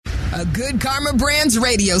A Good Karma Brands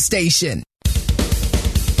radio station.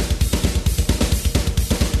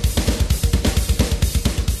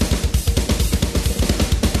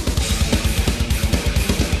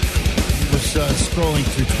 Scrolling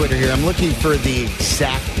through Twitter here. I'm looking for the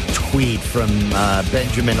exact tweet from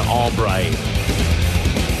Benjamin Albright.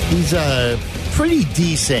 He's pretty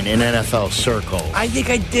decent in NFL circles. I think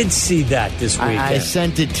I did see that this weekend. I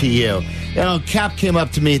sent it to you. You know, Cap came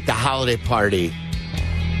up to me at the holiday party.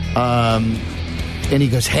 And he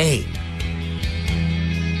goes, hey,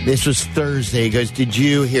 this was Thursday. He goes, did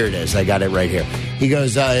you hear this? I got it right here. He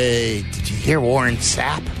goes, did you hear Warren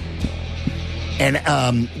Sapp?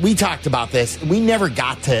 And we talked about this. We never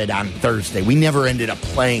got to it on Thursday. We never ended up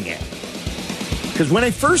playing it. Because when I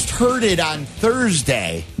first heard it on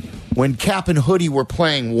Thursday, when Cap and Hoodie were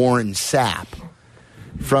playing Warren Sapp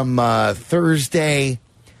from Thursday,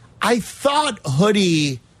 I thought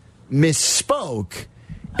Hoodie misspoke.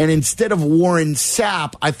 And instead of Warren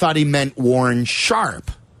Sapp, I thought he meant Warren Sharp.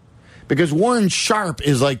 Because Warren Sharp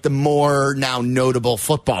is like the more now notable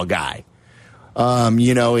football guy.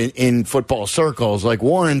 In football circles, like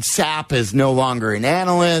Warren Sapp is no longer an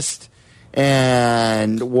analyst,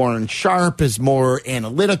 and Warren Sharp is more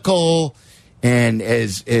analytical and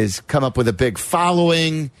is come up with a big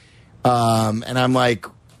following. And I'm like,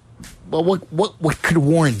 well, what could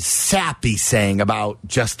Warren Sapp be saying about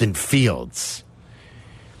Justin Fields?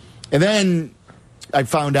 And then I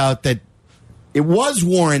found out that it was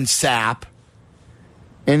Warren Sapp,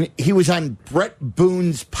 and he was on Brett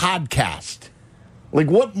Boone's podcast. Like,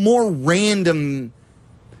 what more random...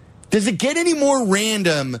 Does it get any more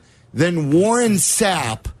random than Warren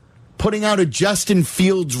Sapp putting out a Justin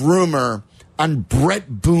Fields rumor on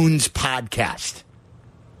Brett Boone's podcast?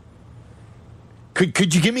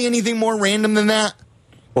 Could you give me anything more random than that?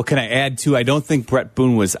 Well, can I add, too, I don't think Brett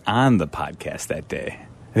Boone was on the podcast that day.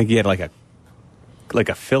 I think he had like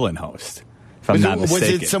a fill-in host. If I'm not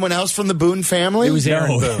mistaken. Was it someone else from the Boone family? It was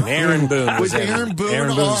Aaron Boone. Aaron Boone. Was Aaron Boone?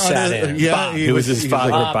 Aaron Boone sat in. Yeah, it was his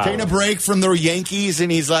father. Taking a break from the Yankees,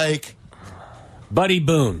 and he's like... Buddy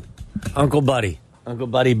Boone. Uncle Buddy. Uncle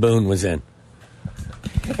Buddy Boone was in.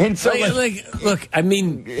 And so, look, I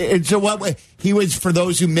mean... And so what... He was, for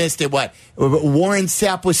those who missed it, what? Warren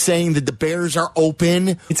Sapp was saying that the Bears are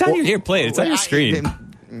open. It's on your... Here, play it. It's on your screen.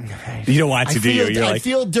 You don't want to, do you? You're I like,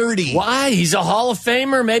 feel dirty. Why? He's a Hall of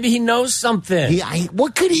Famer. Maybe he knows something.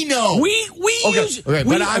 What could he know?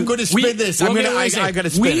 But I'm going to spin this. I got to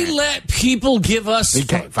spin it. We let people give us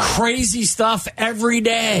crazy stuff every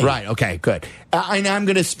day. Right. Okay. Good. And I'm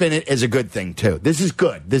going to spin it as a good thing too. This is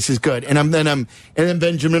good. And then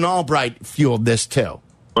Benjamin Albright fueled this too.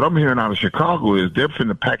 What I'm hearing out of Chicago is they're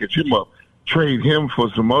finna package him up, trade him for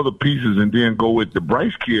some other pieces, and then go with the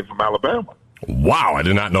Bryce kid from Alabama. Wow, I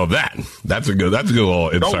did not know that. That's a good little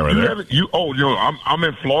insight right there. I'm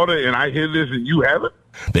in Florida and I hear this and you haven't?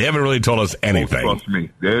 They haven't really told us anything. Trust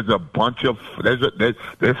me. There's a bunch of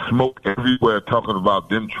there's smoke everywhere talking about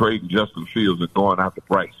them trading Justin Fields and going after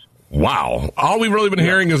Bryce. Wow. All we've really been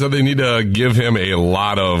hearing is that they need to give him a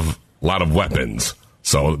lot of weapons.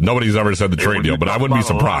 So nobody's ever said the trade deal, but I wouldn't be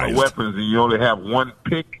surprised. A lot of weapons and you only have one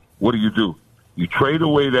pick. What do? You trade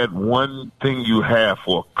away that one thing you have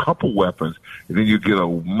for a couple weapons, and then you get a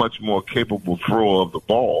much more capable thrower of the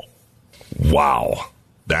ball. Wow.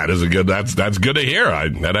 That's good to hear.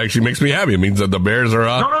 That actually makes me happy. It means that the Bears are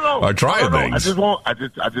trying things.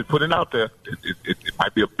 I just put it out there. It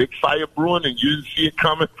might be a big fire brewing, and you didn't see it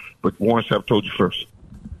coming, but Warren Sapp told you first.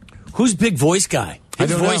 Who's big voice guy?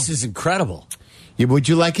 His voice know. is incredible. Yeah, would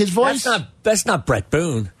you like his voice? That's not Brett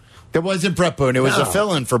Boone. That wasn't Brett Boone. It was a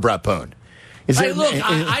fill-in for Brett Boone.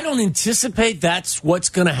 I don't anticipate that's what's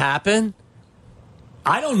going to happen.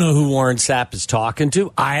 I don't know who Warren Sapp is talking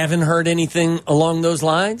to. I haven't heard anything along those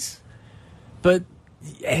lines. But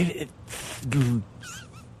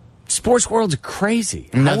sports world's crazy.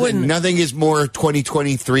 Nothing is more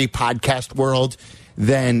 2023 podcast world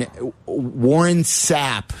than Warren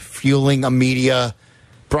Sapp fueling a media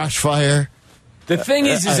brush fire. The thing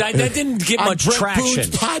is that didn't get much traction. Boone's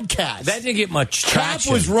podcast. That didn't get much traction.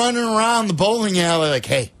 Cap was running around the bowling alley like,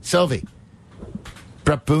 hey, Sylvie,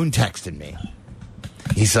 Brett Boone texted me.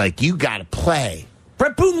 He's like, you got to play.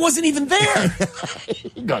 Brett Boone wasn't even there.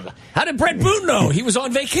 How did Brett Boone know? He was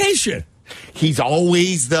on vacation. He's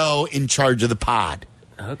always, though, in charge of the pod.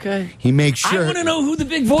 Okay. He makes sure. I want to know who the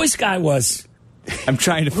big voice guy was. I'm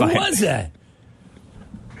trying to find. Who was that?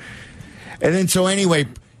 And then, so anyway,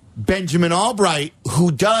 Benjamin Albright,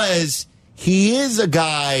 he is a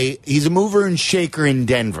guy, he's a mover and shaker in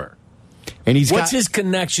Denver. And What's his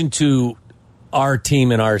connection to our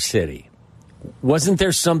team in our city? Wasn't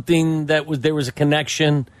there something there was a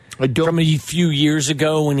connection? from a few years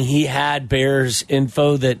ago when he had Bears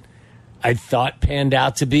info that I thought panned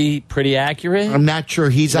out to be pretty accurate? I'm not sure.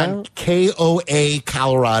 He's on KOA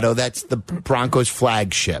Colorado. That's the Broncos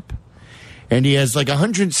flagship. And he has like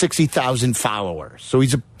 160,000 followers. So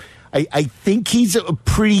I think he's a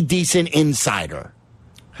pretty decent insider.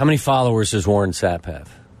 How many followers does Warren Sapp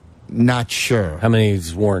have? Not sure. How many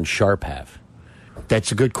does Warren Sharp have?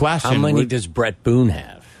 That's a good question. How many does Brett Boone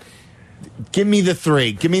have? Give me the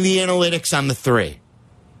 3. Give me the analytics on the 3.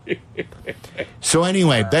 So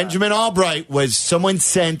anyway, Benjamin Albright someone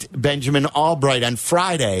sent Benjamin Albright on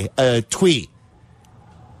Friday a tweet.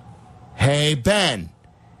 Hey, Ben,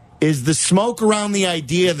 is the smoke around the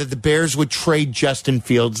idea that the Bears would trade Justin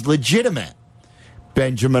Fields legitimate?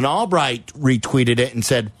 Benjamin Albright retweeted it and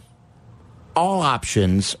said, all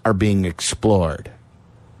options are being explored.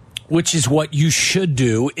 Which is what you should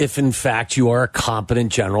do if, in fact, you are a competent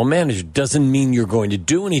general manager. Doesn't mean you're going to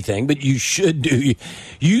do anything, but you should do.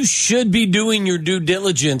 You should be doing your due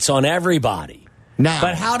diligence on everybody. Now,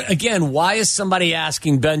 but why is somebody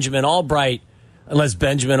asking Benjamin Albright, unless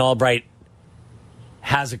Benjamin Albright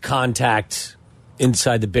has a contact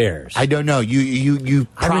inside the Bears? I don't know. You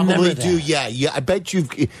probably do. Yeah. I bet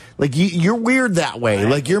you're weird that way.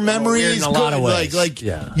 Like your memory is in a lot of ways.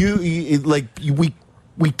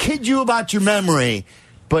 We kid you about your memory,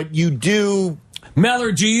 but you do.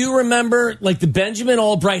 Mellor, do you remember like the Benjamin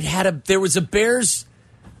Albright there was a Bears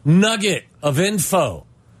nugget of info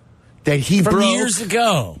that he from broke years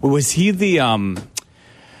ago? Was he the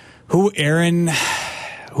who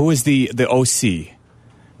was the OC?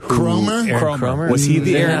 Cromer? Aaron Cromer? Was he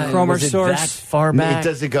the Aaron Cromer source? That far back? It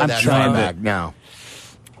doesn't go that far back. No.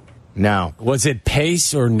 Was it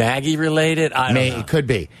Pace or Nagy related? I don't know. It could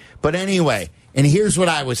be. But anyway, and here's what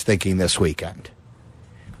I was thinking this weekend.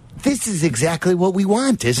 This is exactly what we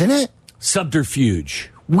want, isn't it? Subterfuge.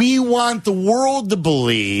 We want the world to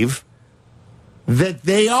believe that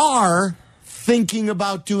they are thinking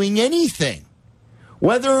about doing anything.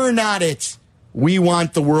 Whether or not we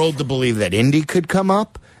want the world to believe that Indy could come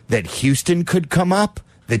up, that Houston could come up,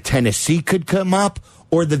 that Tennessee could come up,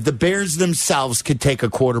 or that the Bears themselves could take a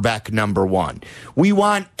quarterback number 1. We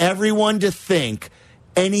want everyone to think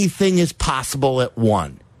anything is possible at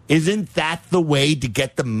 1. Isn't that the way to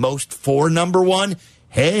get the most for number 1?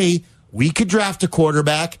 Hey, we could draft a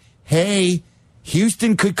quarterback. Hey,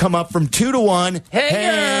 Houston could come up from 2 to 1.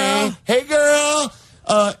 Hey, girl.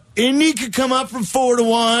 Indy could come up from 4 to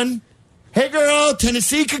 1. Hey, girl.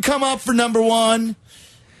 Tennessee could come up for number 1.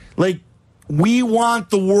 Like, we want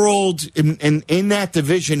the world in that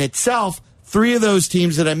division itself, 3 of those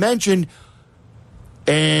teams that I mentioned,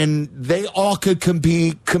 and they all can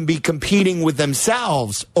be competing with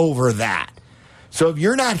themselves over that. So if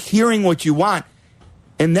you're not hearing what you want,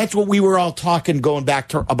 and that's what we were all talking going back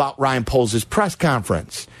to about Ryan Poles' press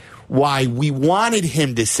conference, why we wanted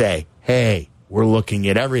him to say, hey, we're looking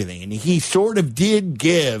at everything. And he sort of did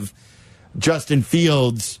give Justin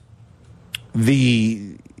Fields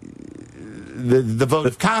the vote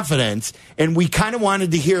of confidence, and we kind of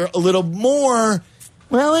wanted to hear a little more,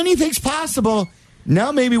 well, anything's possible.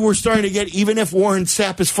 Now maybe we're starting to get, even if Warren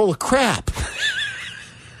Sapp is full of crap.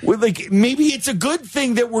 Maybe it's a good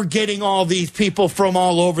thing that we're getting all these people from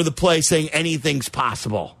all over the place saying anything's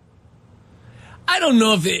possible. I don't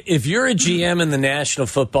know if you're a GM in the National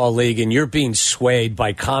Football League and you're being swayed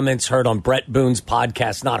by comments heard on Brett Boone's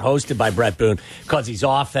podcast, not hosted by Brett Boone because he's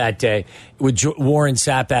off that day, with Warren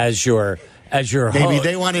Sapp as your host. Maybe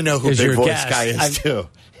they want to know who Big Voice guest. Guy is, too.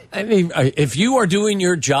 I mean, if you are doing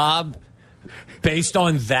your job based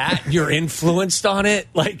on that, you're influenced on it,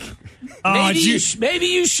 like... maybe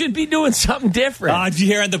you should be doing something different. Did you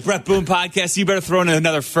hear on the Brett Boone podcast? You better throw in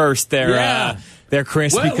another first there, there,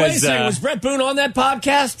 Chris. Wait a because second, was Brett Boone on that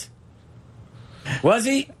podcast? Was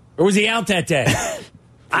he? Or was he out that day?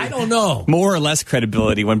 I don't know. More or less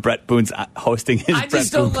credibility when Brett Boone's hosting his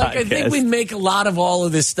Brett Boone podcast. I think we make a lot of all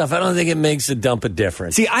of this stuff. I don't think it makes a dump of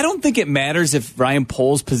difference. See, I don't think it matters if Ryan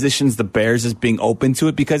Poles positions the Bears as being open to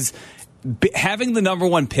it, because having the number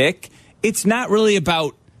 1 pick, it's not really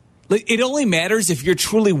about... It only matters if you're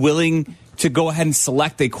truly willing to go ahead and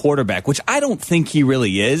select a quarterback, which I don't think he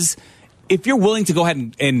really is. If you're willing to go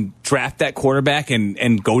ahead and draft that quarterback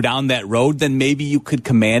and go down that road, then maybe you could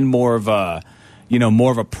command more of a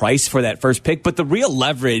price for that first pick. But the real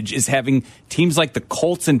leverage is having teams like the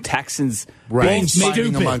Colts and Texans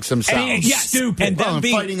fighting amongst themselves. Stupid. And them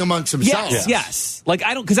fighting amongst themselves. Yes. Like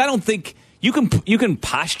I don't think you can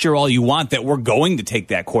posture all you want that we're going to take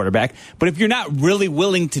that quarterback, but if you're not really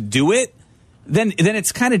willing to do it, then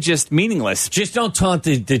it's kind of just meaningless. Just don't taunt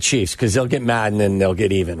the Chiefs because they'll get mad and then they'll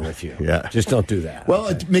get even with you. Yeah. Just don't do that.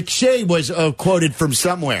 Well, McShay was quoted from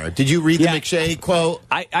somewhere. Did you read the McShay quote?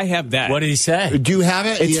 I have that. What did he say? Do you have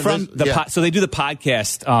it? It's from the so they do the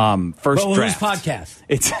podcast first draft. Whose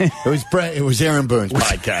podcast? It was Aaron Boone's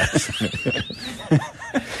podcast.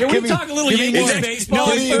 Can we talk a little Yankees baseball?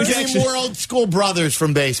 No, it was more old school brothers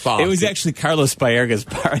from baseball. It was actually Carlos Baerga's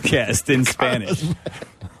podcast in Spanish.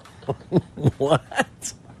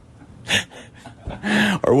 What?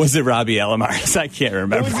 Or was it Robbie Alomar's? I can't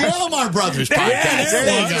remember. It was the Alomar Brothers podcast.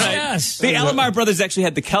 There you go. Yes. The Alomar brothers actually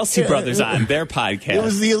had the Kelsey brothers on their podcast. It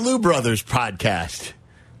was the Alou Brothers podcast.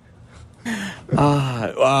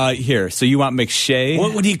 Here, so you want McShay?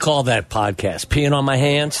 What would he call that podcast? Peeing on my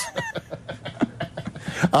hands?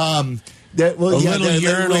 Little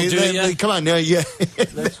urinal, do ya? Come on, no, yeah.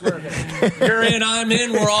 You're in, I'm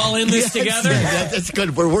in, we're all in this together? That's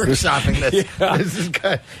good. We're workshopping this. Yeah. This is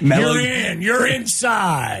good. You're in, you're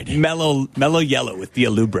inside. Mellow Yellow with the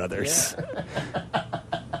Alou brothers. Yeah.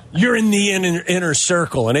 You're in the inner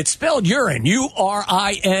circle, and it's spelled urine, Urine.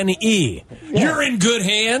 Yeah. You're in good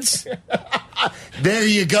hands. There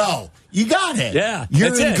you go. You got it. Yeah.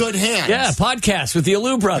 You're in good hands. Yeah, podcast with the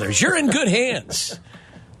Alou brothers. You're in good hands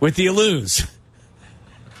with the Alous.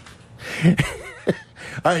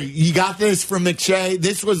 All right, you got this from McShay.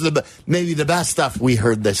 This was maybe the best stuff we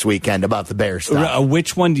heard this weekend about the Bears stuff.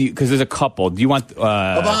 Which one do you? Because there's a couple. Do you want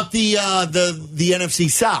about the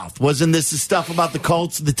NFC South? Wasn't this the stuff about the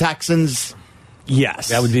Colts, the Texans? Yes,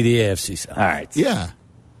 that would be the AFC South. All right. Yeah.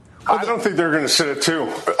 I don't think they're going to sit at 2.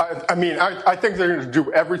 I think they're going to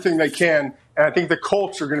do everything they can, and I think the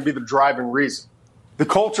Colts are going to be the driving reason. The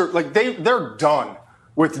Colts are they're done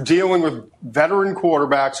with dealing with veteran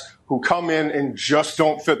quarterbacks who come in and just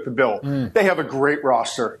don't fit the bill. They have a great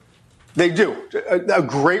roster. They do. A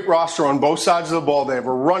great roster on both sides of the ball. They have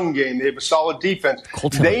a run game. They have a solid defense.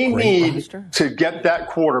 They need to get that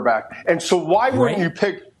quarterback. And so why wouldn't you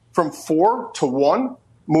pick from 4 to 1,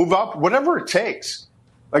 move up, whatever it takes?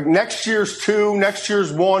 Like next year's 2, next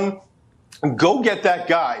year's 1, go get that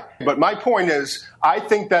guy. But my point is, I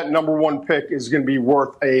think that number 1 pick is going to be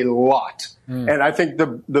worth a lot. And I think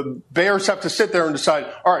the Bears have to sit there and decide,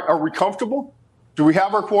 all right, are we comfortable? Do we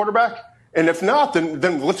have our quarterback? And if not,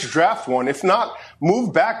 then let's draft one. If not,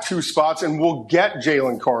 move back 2 spots and we'll get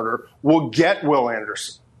Jalen Carter. We'll get Will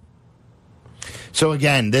Anderson. So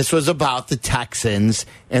again, this was about the Texans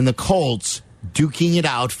and the Colts duking it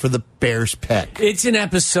out for the Bears pick. It's an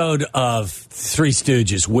episode of Three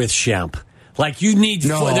Stooges with Shemp. Like you need.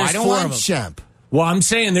 No, there's I don't 4 want of them. Shemp. Well, I'm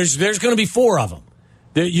saying there's going to be 4 of them.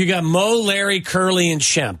 You got Mo, Larry, Curly, and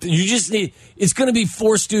Shemp. You just need. It's going to be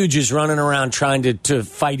 4 Stooges running around trying to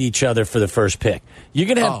fight each other for the first pick. You're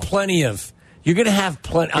going to have plenty of. You're going to have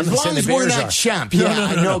plenty. As long as we're not Shemp. Yeah,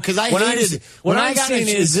 I know, because I hated. What I got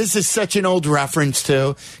is this is such an old reference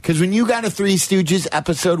too. Because when you got a Three Stooges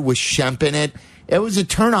episode with Shemp in it, it was a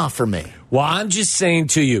turnoff for me. Well, I'm just saying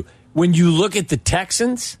to you, when you look at the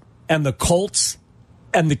Texans and the Colts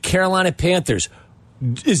and the Carolina Panthers,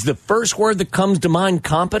 is the first word that comes to mind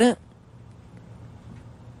competent?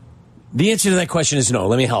 The answer to that question is no.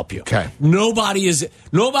 Let me help you. Okay. Nobody is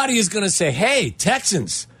going to say, "Hey,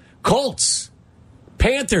 Texans, Colts,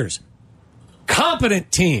 Panthers,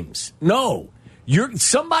 competent teams." No.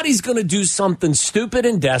 Somebody's going to do something stupid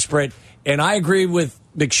and desperate, and I agree with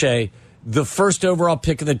McShay. The first overall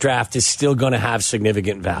pick of the draft is still going to have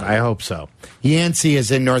significant value. I hope so. Yancey is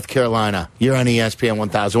in North Carolina. You're on ESPN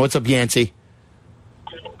 1000. What's up, Yancey?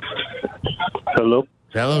 Hello.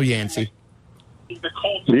 Hello, Yancey.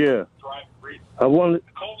 Yeah. I wanted.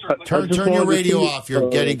 Turn your radio off. You're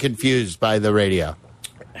getting confused by the radio.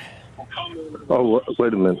 Oh,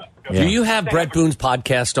 wait a minute. Yeah. Do you have Brett Boone's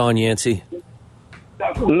podcast on, Yancey?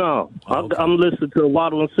 No. Okay. I'm listening to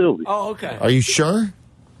Waddle and Sylvie. Oh, okay. Are you sure?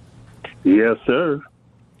 Yes, sir.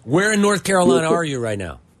 Where in North Carolina are you right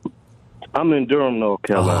now? I'm in Durham, North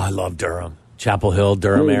Carolina. Oh, I love Durham. Chapel Hill,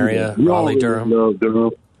 Durham area. Raleigh, Durham. Love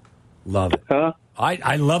Durham. Love it. Huh?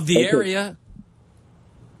 I love the area.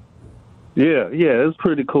 Yeah, it's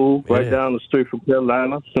pretty cool. Right down the street from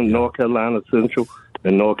Carolina, North Carolina Central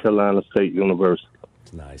and North Carolina State University.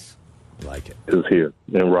 It's nice. I like it. It's here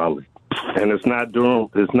in Raleigh. And it's not Durham.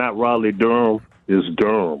 It's not Raleigh, Durham. It's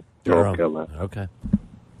Durham, North Carolina. Okay.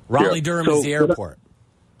 Raleigh, Durham is the airport.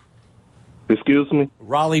 Excuse me?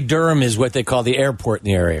 Raleigh, Durham is what they call the airport in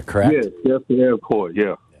the area, correct? Yes, that's the airport,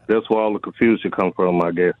 yeah. That's where all the confusion comes from,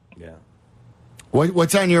 I guess. Yeah.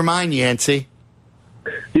 What's on your mind, Yancey?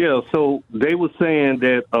 Yeah, so they were saying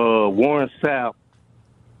that Warren Sapp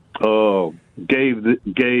gave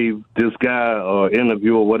this guy an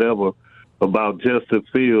interview or whatever about Justin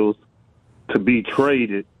Fields to be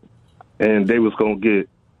traded, and they was going to get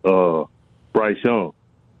Bryce Young.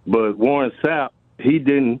 But Warren Sapp, he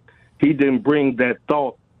didn't bring that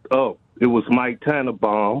thought up. It was Mike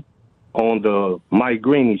Tannenbaum on the Mike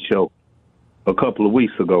Greeny show a couple of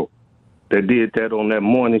weeks ago that did that on that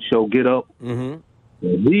morning show, Get Up. Mm-hmm.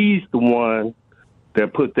 He's the one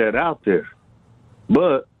that put that out there.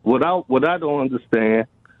 But what I don't understand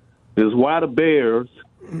is why the Bears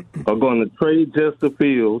are going to trade Justin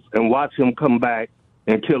Fields and watch him come back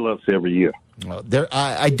and kill us every year. Well,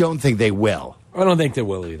 I don't think they will. I don't think they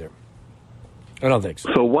will either. I don't think so.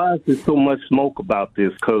 So why is there so much smoke about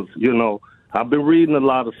this? Because, I've been reading a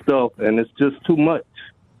lot of stuff, and it's just too much.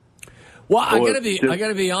 Well, I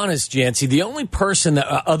gotta be honest, Yancey. The only person that,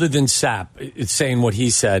 other than Sapp, is saying what he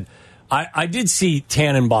said, I did see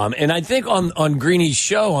Tannenbaum, and I think on Greeny's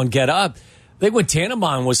show on Get Up, I think what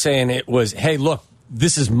Tannenbaum was saying it was, hey, look,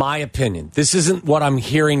 this is my opinion. This isn't what I'm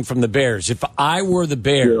hearing from the Bears. If I were the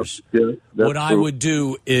Bears, what I would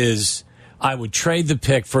do is I would trade the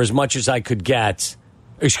pick for as much as I could get.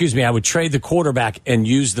 Excuse me, I would trade the quarterback and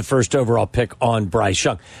use the first overall pick on Bryce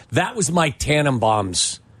Young. That was Mike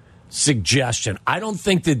Tannenbaum's suggestion. I don't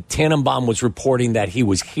think that Tannenbaum was reporting that he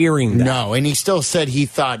was hearing that. No, and he still said he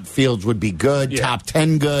thought Fields would be good, top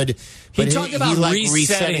 10 good. He talked about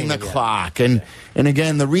resetting the clock. And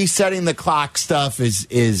again, the resetting the clock stuff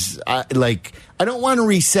is like, I don't want to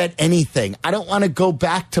reset anything. I don't want to go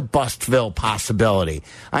back to Bustville possibility.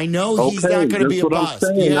 I know he's not going to be a bust.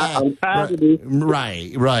 Yeah, I'm tired of this.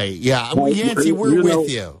 Right. Yeah. Well, Yancey, we're with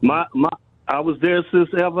you. I was there since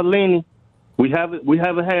Evelini. We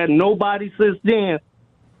haven't had nobody since then,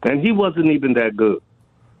 and he wasn't even that good.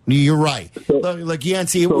 You're right. Like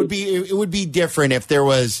Yancey, it would be different if there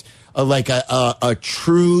was a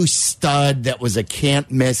true stud that was a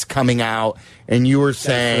can't miss coming out, and you were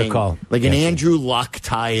saying like an Andrew Luck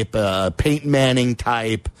type, Peyton Manning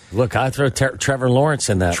type. Look, I throw Trevor Lawrence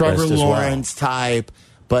in that. Trevor Lawrence type,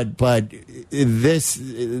 but this,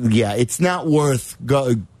 it's not worth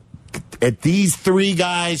at these three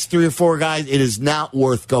or four guys. It is not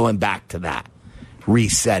worth going back to that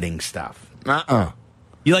resetting stuff.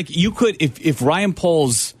 You could if Ryan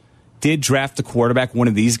Poles did draft a quarterback, one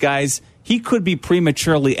of these guys, he could be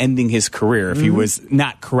prematurely ending his career if he was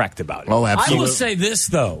not correct about it. Oh, absolutely. I will say this,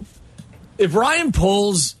 though. If Ryan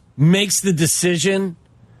Poles makes the decision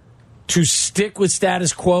to stick with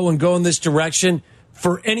status quo and go in this direction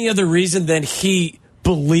for any other reason than he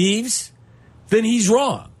believes, then he's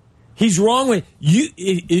wrong. He's wrong with you.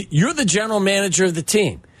 You're the general manager of the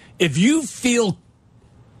team. If you feel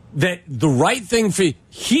that the right thing for you,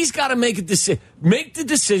 he's got to make the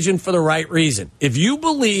decision for the right reason. If you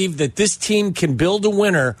believe that this team can build a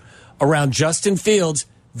winner around Justin Fields,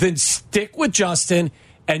 then stick with Justin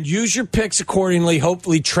and use your picks accordingly,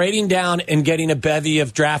 hopefully trading down and getting a bevy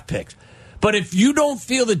of draft picks. But if you don't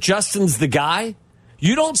feel that Justin's the guy,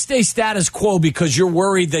 you don't stay status quo because you're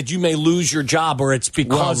worried that you may lose your job or it's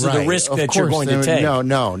because of the risk that you're going to take.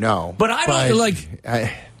 No. But I don't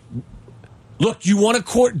Look, you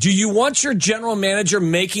want do you want your general manager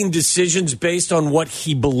making decisions based on what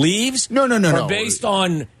he believes? No. Or based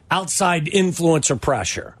on outside influence or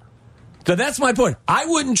pressure? So that's my point. I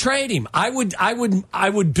wouldn't trade him. I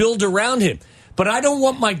would build around him. But I don't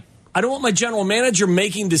want my general manager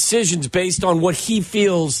making decisions based on what he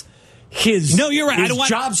feels you're right. I don't want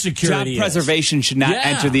job security. Job preservation should not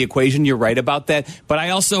enter the equation. You're right about that. But I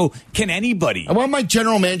also, can anybody? I want my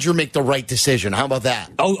general manager make the right decision. How about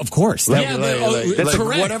that? Oh, of course. That's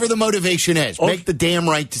correct. Whatever the motivation is, make the damn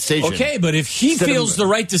right decision. Okay, but if he feels the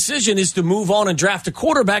right decision is to move on and draft a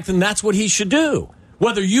quarterback, then that's what he should do.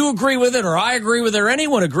 Whether you agree with it or I agree with it or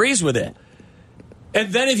anyone agrees with it.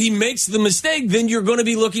 And then if he makes the mistake, then you're going to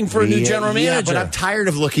be looking for a new general manager. Yeah, but I'm tired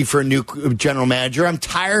of looking for a new general manager. I'm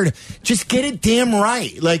tired. Just get it damn right.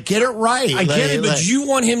 Get it right. I get it, but you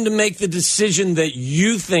want him to make the decision that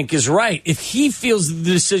you think is right. If he feels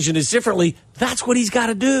the decision is differently, that's what he's got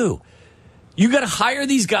to do. You got to hire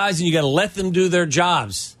these guys and you got to let them do their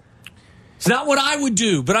jobs. It's not what I would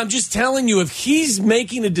do, but I'm just telling you, if he's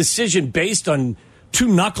making a decision based on two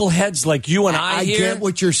knuckleheads like you and I here. I get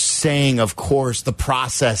what you're saying, of course. The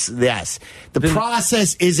process, yes. The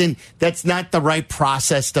process that's not the right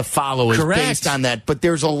process to follow. Correct. Based on that. But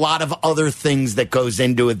there's a lot of other things that goes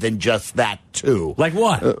into it than just that, too. Like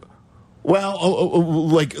what?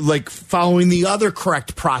 Like following the other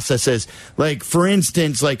correct processes. Like, for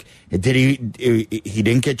instance, did he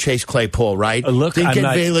didn't get Chase Claypool right? Didn't get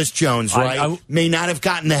Velus Jones right? May not have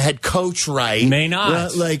gotten the head coach right. May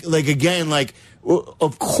not.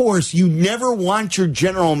 of course, you never want your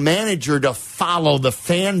general manager to follow the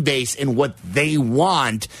fan base and what they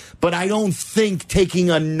want. But I don't think taking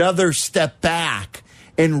another step back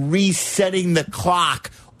and resetting the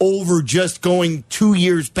clock over just going 2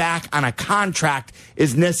 years back on a contract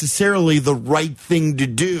is necessarily the right thing to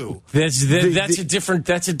do. That's a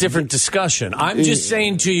different discussion. I'm just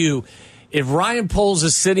saying to you, if Ryan Poles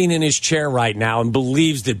is sitting in his chair right now and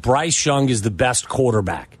believes that Bryce Young is the best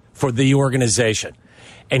quarterback for the organization,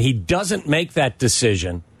 and he doesn't make that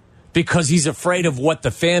decision because he's afraid of what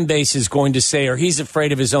the fan base is going to say, or he's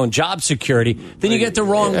afraid of his own job security, then you get the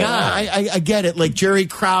wrong guy. I get it. Like Jerry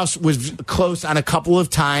Krause was close on a couple of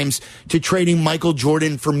times to trading Michael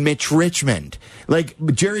Jordan for Mitch Richmond. Like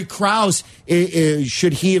Jerry Krause,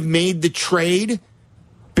 should he have made the trade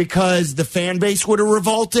because the fan base would have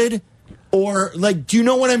revolted? Or, like, do you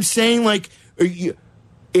know what I'm saying? Like,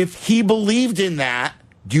 if he believed in that,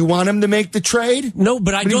 do you want him to make the trade? No,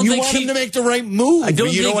 but I don't think you want him to make the right move.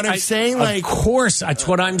 You know what I'm saying? Of course, that's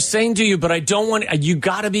what I'm saying to you. But I don't want you.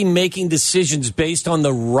 Got to be making decisions based on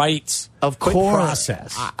the right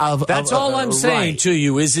process. That's all I'm saying to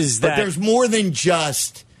you. Is that? But there's more than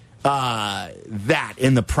just that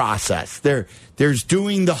in the process. There's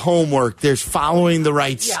doing the homework. There's following the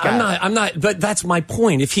right steps. I'm not. But that's my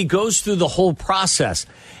point. If he goes through the whole process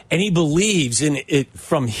and he believes in it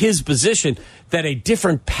from his position that a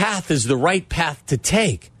different path is the right path to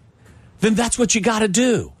take, then that's what you got to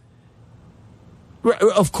do.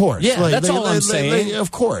 Of course. Yeah, that's all I'm saying.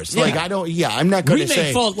 Of course. Yeah. Like, I'm not going to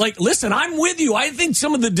say. Listen, I'm with you. I think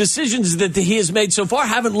some of the decisions that he has made so far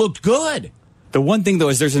haven't looked good. The one thing, though,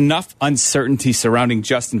 is there's enough uncertainty surrounding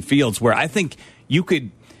Justin Fields where I think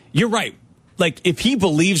you're right. Like, if he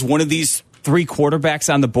believes one of these 3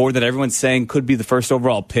 quarterbacks on the board that everyone's saying could be the first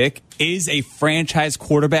overall pick is a franchise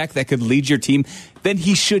quarterback that could lead your team, then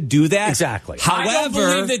he should do that. Exactly. However, I don't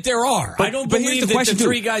believe that there are. I don't believe that the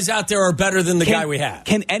 3 guys out there are better than the guy we have.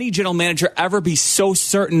 Can any general manager ever be so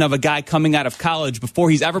certain of a guy coming out of college before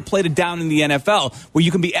he's ever played it down in the NFL where you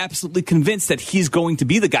can be absolutely convinced that he's going to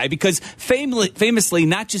be the guy? Because famously,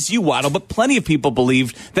 not just you, Waddle, but plenty of people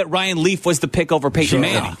believed that Ryan Leaf was the pick over Peyton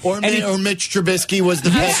Manning. Or Mitch Trubisky was the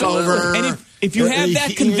pick over. And if you have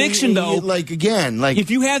that conviction, though,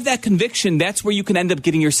 if you have that conviction, that's where you can end up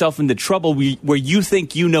getting yourself into trouble where you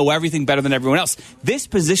think you know everything better than everyone else. This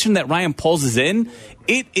position that Ryan Poles is in,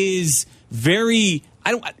 it is very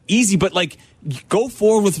easy, but like go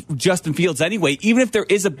forward with Justin Fields anyway, even if there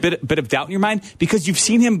is a bit of doubt in your mind, because you've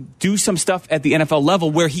seen him do some stuff at the NFL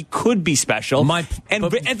level where he could be special.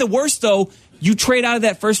 And at the worst, though, you trade out of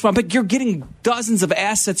that first round pick, you're getting dozens of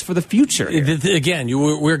assets for the future. Again,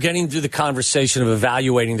 we're getting to the conversation of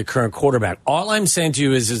evaluating the current quarterback. All I'm saying to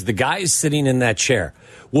you is the guy is sitting in that chair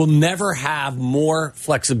will never have more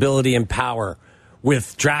flexibility and power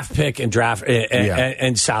with draft pick and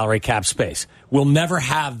and salary cap space. We'll never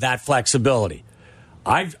have that flexibility.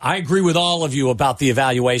 I agree with all of you about the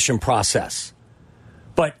evaluation process.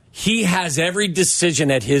 But he has every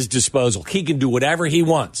decision at his disposal. He can do whatever he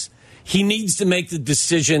wants. He needs to make the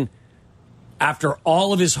decision after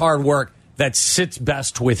all of his hard work that sits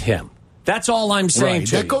best with him. That's all I'm saying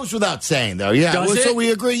to you. That goes without saying, though. Yeah, so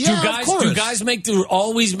we agree. Yeah, of course. Do guys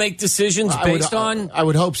always make decisions based on? I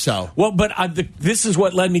would hope so. Well, but this is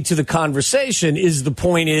what led me to the conversation. The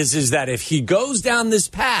point is that if he goes down this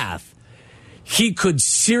path, he could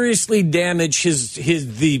seriously damage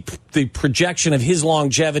the projection of his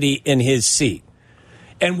longevity in his seat.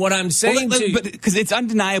 And what I'm saying because it's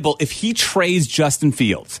undeniable, if he trades Justin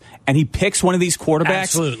Fields and he picks one of these quarterbacks,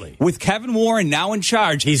 absolutely, with Kevin Warren now in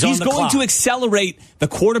charge, he's going to accelerate the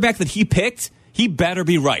quarterback that he picked. He better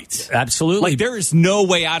be right. Absolutely. Like, there is no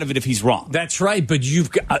way out of it if he's wrong. That's right. But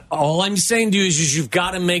all I'm saying to you is you've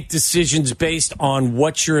got to make decisions based on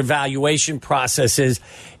what your evaluation process is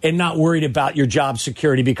and not worried about your job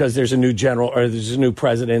security because there's a new general or there's a new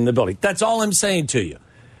president in the building. That's all I'm saying to you.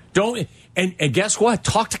 And guess what?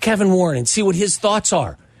 Talk to Kevin Warren and see what his thoughts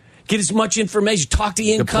are. Get as much information. Talk to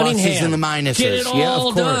Ian Cunningham. The pluses and the minuses. Get it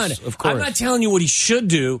all done. Of course. I'm not telling you what he should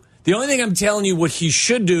do. The only thing I'm telling you what he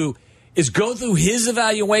should do is go through his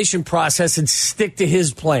evaluation process and stick to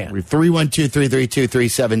his plan.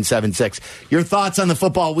 312-332-3776. Your thoughts on the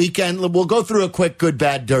football weekend? We'll go through a quick good,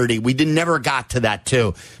 bad, dirty. We never got to that,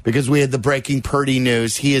 too, because we had the breaking Purdy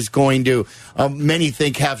news. He is going to, many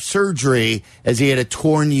think, have surgery as he had a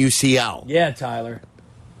torn UCL. Yeah, Tyler.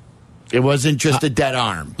 It wasn't just a dead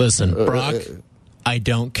arm. Listen, Brock, I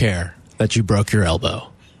don't care that you broke your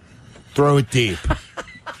elbow. Throw it deep.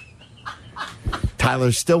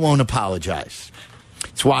 Tyler still won't apologize.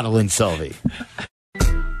 It's Waddle and Sylvie.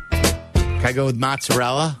 Can I go with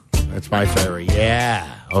mozzarella? That's my favorite. Yeah.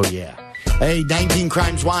 Oh, yeah. Hey, 19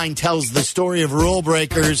 Crimes Wine tells the story of rule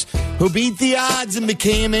breakers who beat the odds and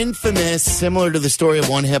became infamous, similar to the story of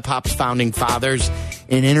one hip-hop's founding fathers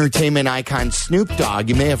and entertainment icon Snoop Dogg.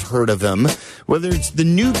 You may have heard of him. Whether it's the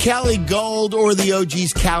new Cali Gold or the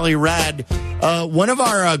OG's Cali Red, one of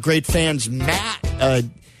our great fans, Matt,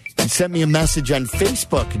 he sent me a message on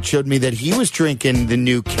Facebook and showed me that he was drinking the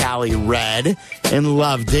new Cali Red and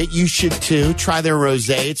loved it. You should too. Try their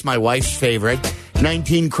rosé. It's my wife's favorite.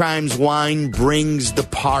 19 Crimes Wine brings the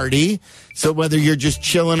party. So whether you're just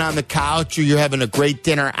chilling on the couch or you're having a great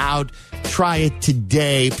dinner out, try it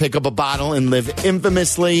today. Pick up a bottle and live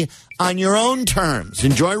infamously on your own terms.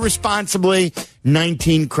 Enjoy responsibly.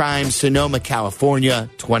 19 Crimes, Sonoma, California,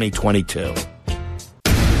 2022.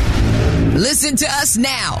 Listen to us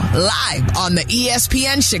now, live on the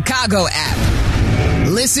ESPN Chicago app.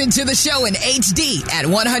 Listen to the show in HD at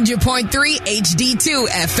 100.3 HD2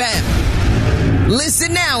 FM.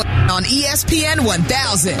 Listen now on ESPN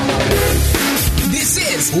 1000. This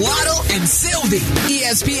is Waddle and Sylvie,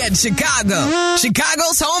 ESPN Chicago,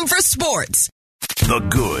 Chicago's home for sports. The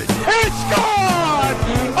good. He scored!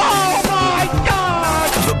 Oh, my God!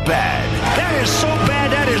 The bad. That is so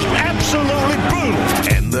bad, that is absolutely brutal.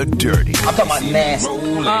 And the dirty. I'm talking about nasty.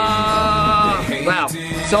 Wow.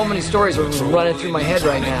 So many stories are running through my head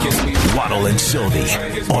right now. Waddle and Sylvie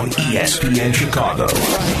on ESPN Chicago.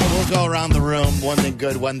 We'll go around the room. One thing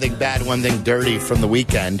good, one thing bad, one thing dirty from the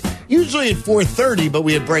weekend. Usually at 4:30, but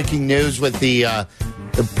we had breaking news with the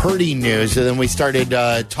Purdy news, and then we started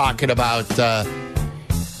talking about,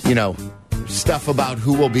 stuff about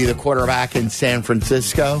who will be the quarterback in San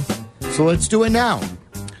Francisco. So let's do it now.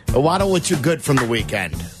 Waddle, what's your good from the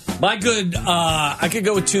weekend? My good, I could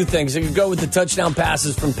go with two things. I could go with the touchdown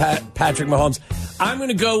passes from Patrick Mahomes. I'm going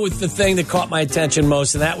to go with the thing that caught my attention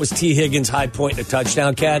most, and that was T. Higgins' high point and a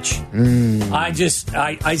touchdown catch.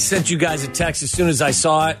 I sent you guys a text as soon as I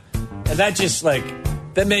saw it, and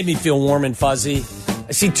that made me feel warm and fuzzy.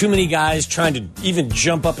 I see too many guys trying to even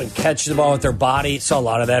jump up and catch the ball with their body. Saw a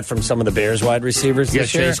lot of that from some of the Bears wide receivers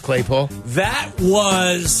this year. Chase Claypool. That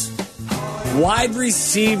was wide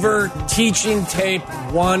receiver teaching tape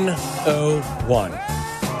 101.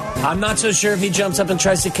 I'm not so sure if he jumps up and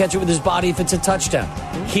tries to catch it with his body if it's a touchdown.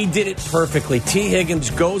 He did it perfectly. T.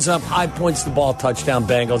 Higgins goes up, high points the ball, touchdown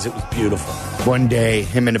Bengals. It was beautiful. One day,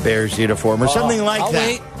 him in a Bears uniform or something like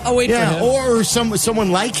that. I'll wait for him. Or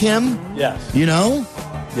someone like him. Yes. You know?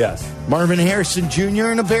 Yes. Marvin Harrison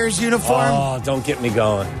Jr. in a Bears uniform. Oh, don't get me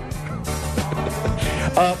going.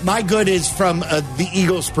 My good is from the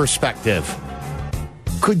Eagles' perspective.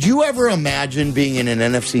 Could you ever imagine being in an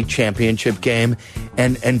NFC championship game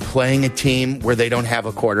and playing a team where they don't have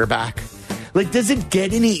a quarterback? Like, does it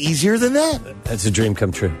get any easier than that? That's a dream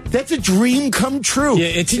come true. That's a dream come true.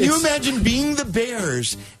 Yeah, Can you imagine being the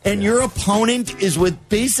Bears and your opponent is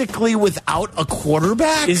basically without a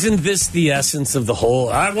quarterback? Isn't this the essence of the whole?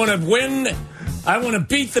 I want to win. I want to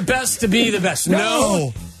beat the best to be the best.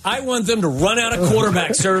 No. I want them to run out of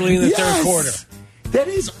quarterbacks early in the third quarter. That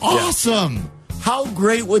is awesome. Yeah. How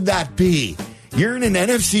great would that be? You're in an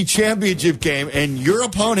NFC championship game and your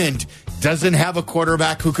opponent doesn't have a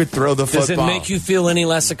quarterback who could throw the football. Does it make you feel any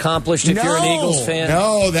less accomplished if you're an Eagles fan?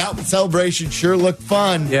 No, that celebration sure looked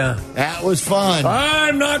fun. Yeah. That was fun.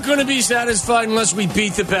 I'm not going to be satisfied unless we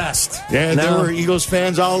beat the best. Yeah, there were Eagles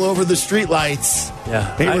fans all over the streetlights.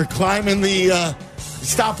 Yeah. They were climbing the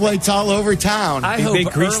stoplights all over town. They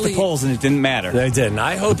greased the poles and it didn't matter. They didn't.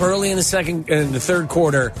 I hope early in the third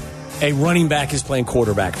quarter, a running back is playing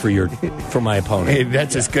quarterback for my opponent. Hey,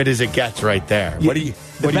 that's as good as it gets right there.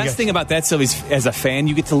 The best thing about that, Sylvie, is as a fan,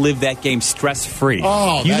 you get to live that game stress-free.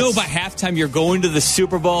 Oh, you know by halftime you're going to the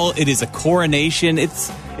Super Bowl. It is a coronation.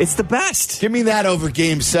 It's the best. Give me that over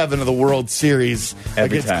Game 7 of the World Series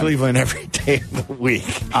against Cleveland every day of the week.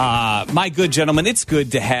 My good gentlemen, it's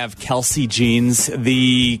good to have Kelsey Jeans.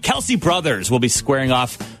 The Kelsey brothers will be squaring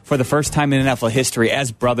off for the first time in NFL history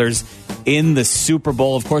as brothers in the Super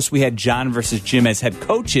Bowl. Of course, we had John versus Jim as head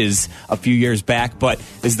coaches a few years back, but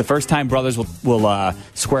this is the first time brothers will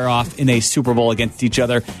square off in a Super Bowl against each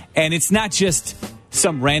other. And it's not just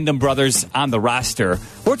some random brothers on the roster.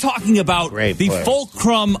 We're talking about the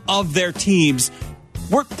fulcrum of their teams.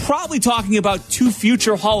 We're probably talking about two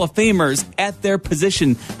future Hall of Famers at their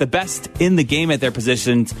position, the best in the game at their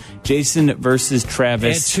positions, Jason versus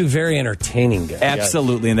Travis. And two very entertaining guys.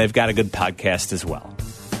 Absolutely, and they've got a good podcast as well.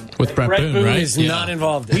 With Brett Boone, right? is not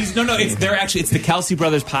involved. It's the Kelsey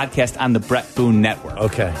Brothers podcast on the Brett Boone Network.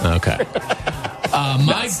 Okay.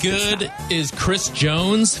 My good is Chris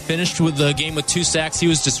Jones. Finished with the game with 2 sacks. He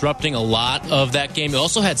was disrupting a lot of that game. He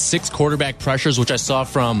also had 6 quarterback pressures, which I saw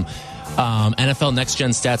from NFL Next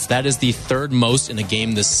Gen Stats. That is the 3rd most in a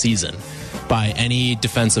game this season by any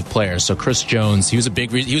defensive player. So Chris Jones, he was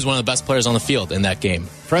he was one of the best players on the field in that game.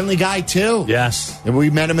 Friendly guy too. Yes, and we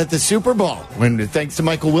met him at the Super Bowl thanks to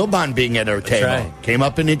Michael Wilbon being at our table. Right. Came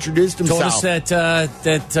up and introduced himself. Told us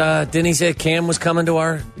that didn't he say Cam was coming to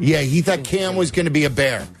our? Yeah, he thought Cam was going to be a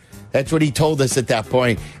Bear. That's what he told us at that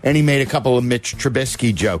point, and he made a couple of Mitch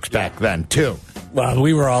Trubisky jokes back then too. Well,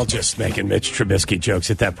 we were all just making Mitch Trubisky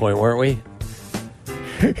jokes at that point, weren't we?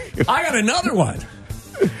 I got another one.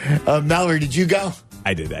 Mallory, did you go?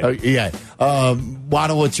 I did. Yeah.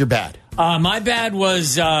 Waddle, what's your bad? My bad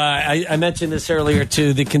was, I mentioned this earlier,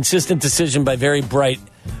 too, the consistent decision by very bright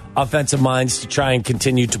offensive minds to try and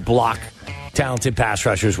continue to block talented pass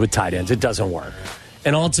rushers with tight ends. It doesn't work.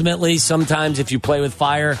 And ultimately, sometimes if you play with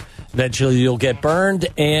fire, eventually you'll get burned,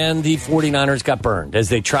 and the 49ers got burned as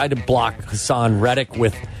they tried to block Hassan Reddick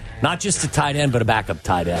with not just a tight end, but a backup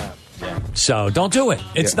tight end. So don't do it.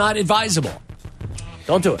 It's not advisable.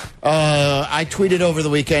 Don't do it. I tweeted over the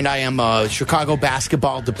weekend, I am Chicago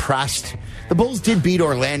basketball depressed. The Bulls did beat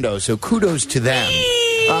Orlando, so kudos to them.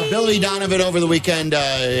 Billy Donovan over the weekend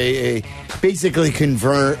basically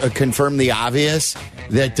confirmed the obvious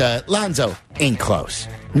that Lonzo ain't close.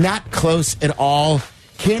 Not close at all.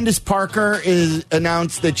 Candace Parker is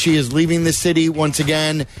announced that she is leaving the city once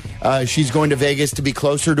again. She's going to Vegas to be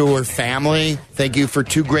closer to her family. Thank you for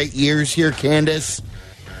 2 great years here, Candace.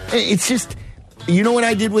 It's just... You know what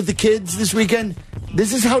I did with the kids this weekend?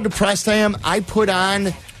 This is how depressed I am. I put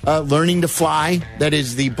on Learning to Fly. That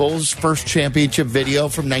is the Bulls' first championship video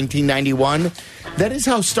from 1991. That is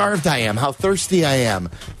how starved I am, how thirsty I am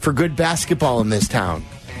for good basketball in this town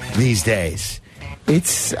these days.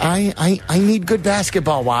 I need good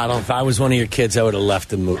basketball, Waddle. If I was one of your kids, I would have left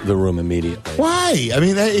the room immediately. Why? I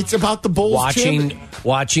mean, it's about the Bulls.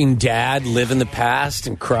 Watching Dad live in the past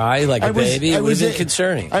and cry like a baby, it would have been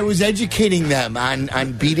concerning. I was educating them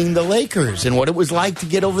on beating the Lakers and what it was like to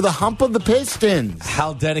get over the hump of the Pistons.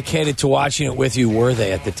 How dedicated to watching it with you were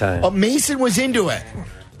they at the time? Mason was into it.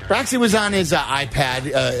 Braxton was on his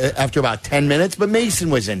iPad after about 10 minutes, but Mason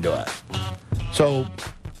was into it. So...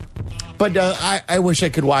 But I wish I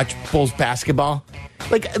could watch Bulls basketball.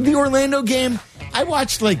 Like, the Orlando game, I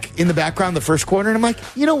watched, like, in the background the first quarter, and I'm like,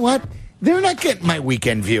 you know what? They're not getting my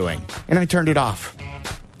weekend viewing. And I turned it off.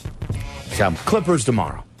 So, Clippers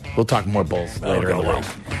tomorrow. We'll talk more Bulls later in the week.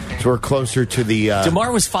 So we're closer to the...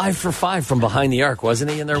 DeMar was 5 for 5 from behind the arc,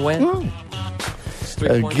 wasn't he, in their win?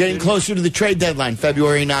 Getting closer to the trade deadline,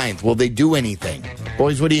 February 9th. Will they do anything?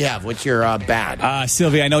 Boys, what do you have? What's your bad?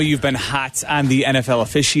 Sylvia, I know you've been hot on the NFL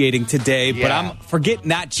officiating today, but forget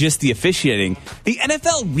not just the officiating. The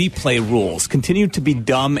NFL replay rules continue to be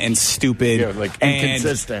dumb and stupid.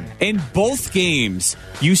 Inconsistent. In both games,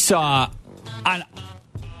 you saw on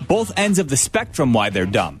both ends of the spectrum why they're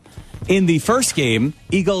dumb. In the first game,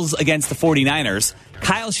 Eagles against the 49ers,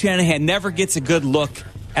 Kyle Shanahan never gets a good look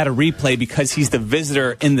at a replay because he's the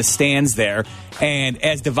visitor in the stands there. And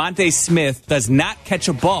as Devontae Smith does not catch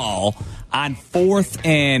a ball on 4th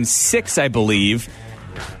and 6, I believe,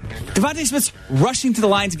 Devontae Smith's rushing to the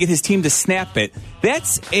line to get his team to snap it.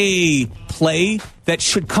 That's a play that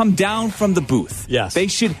should come down from the booth. Yes. They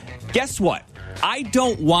should. Guess what? I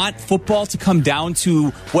don't want football to come down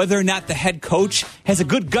to whether or not the head coach has a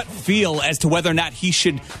good gut feel as to whether or not he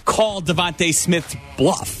should call Devontae Smith's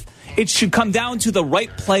bluff. It should come down to the right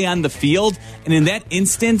play on the field. And in that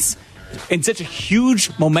instance, in such a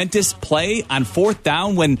huge, momentous play on 4th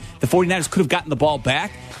down when the 49ers could have gotten the ball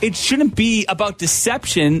back, it shouldn't be about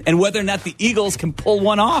deception and whether or not the Eagles can pull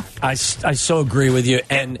one off. I so agree with you.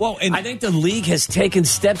 And I think the league has taken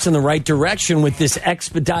steps in the right direction with this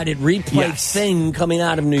expedited replay thing coming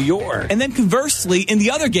out of New York. And then conversely, in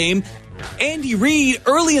the other game, Andy Reid,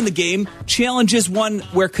 early in the game, challenges one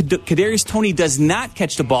where Kadarius Toney does not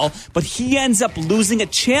catch the ball, but he ends up losing a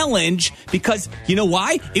challenge because, you know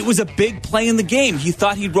why? It was a big play in the game. He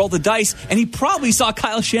thought he'd roll the dice, and he probably saw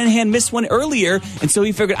Kyle Shanahan miss one earlier, and so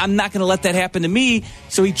he figured, I'm not going to let that happen to me,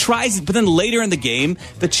 so he tries it. But then later in the game,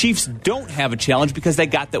 the Chiefs don't have a challenge because they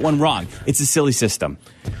got that one wrong. It's a silly system.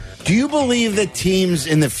 Do you believe that teams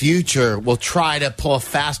in the future will try to pull a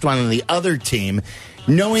fast one on the other team,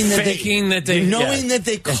 knowing that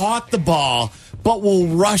they caught the ball, but will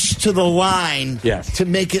rush to the line to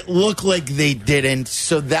make it look like they didn't,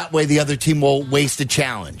 so that way the other team will waste a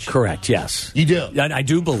challenge? Correct, yes. You do? I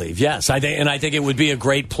do believe, yes. I think it would be a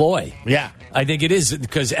great ploy. Yeah. I think it is,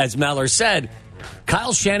 because as Meller said,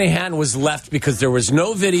 Kyle Shanahan was left because there was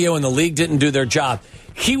no video and the league didn't do their job.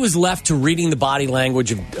 He was left to reading the body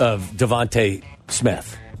language of Devontae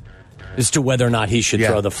Smith as to whether or not he should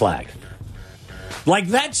throw the flag. Like,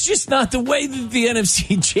 that's just not the way that the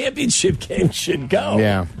NFC Championship game should go.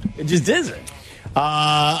 Yeah. It just isn't.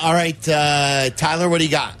 All right, Tyler, what do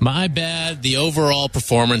you got? My bad. The overall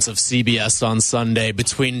performance of CBS on Sunday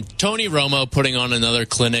between Tony Romo putting on another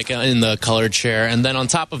clinic in the color chair, and then on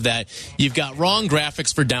top of that, you've got wrong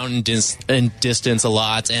graphics for down and distance a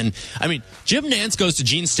lot. And, I mean, Jim Nantz goes to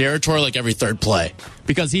Gene Steratore like every third play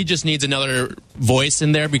because he just needs another voice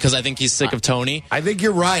in there because I think he's sick of Tony. I think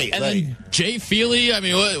you're right. And then Jay Feely, I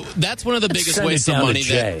mean, that's one of the biggest wastes of money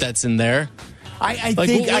that's in there. I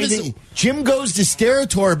think Jim goes to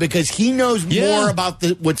Steratore because he knows more about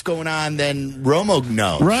what's going on than Romo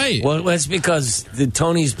knows. Right. Well, that's because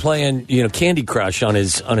Tony's playing, Candy Crush on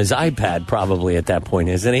his iPad probably at that point,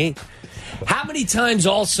 isn't he? How many times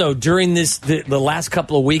also during the last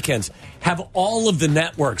couple of weekends have all of the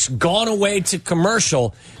networks gone away to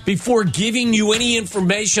commercial before giving you any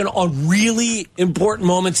information on really important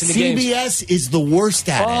moments in the game? CBS is the worst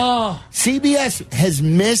at it. CBS has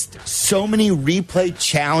missed so many replay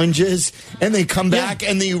challenges, and they come back,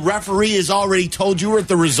 and the referee has already told you what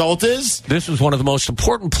the result is. This was one of the most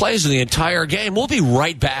important plays of the entire game. We'll be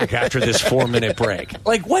right back after this 4-minute break.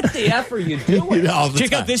 Like, what the F are you doing?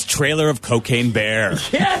 Check out this trailer of Cocaine Bear.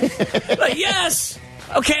 Yes.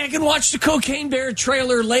 Okay, I can watch the Cocaine Bear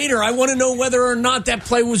trailer later. I want to know whether or not that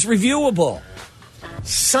play was reviewable.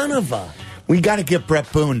 Son of a... We got to get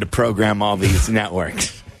Brett Boone to program all these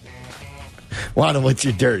networks. Wanda, what's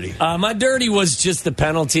your dirty? My dirty was just the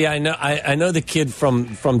penalty. I know the kid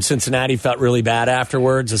from Cincinnati felt really bad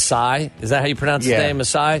afterwards. Asai. Is that how you pronounce his name?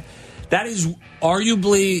 Asai? That is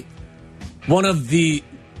arguably one of the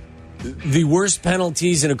worst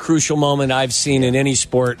penalties in a crucial moment I've seen in any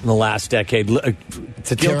sport in the last decade.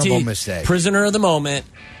 It's a terrible mistake. Prisoner of the moment,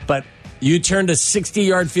 but you turned a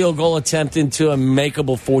 60-yard field goal attempt into a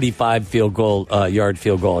makeable 45-yard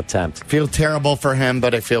field goal attempt. Feel terrible for him,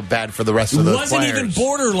 but I feel bad for the rest of those players. Wasn't even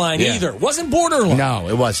borderline either. Wasn't borderline. No,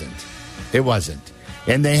 it wasn't. It wasn't.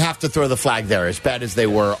 And they have to throw the flag there, as bad as they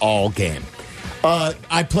were all game.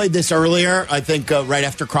 I played this earlier, I think right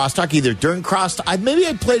after Crosstalk, either during Crosstalk. Maybe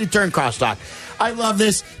I played it during Crosstalk. I love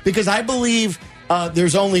this because I believe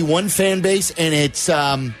there's only one fan base, and it's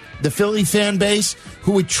the Philly fan base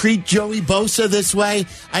who would treat Joey Bosa this way.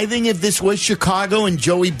 I think if this was Chicago and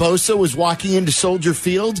Joey Bosa was walking into Soldier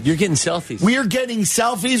Field. You're getting selfies. We are getting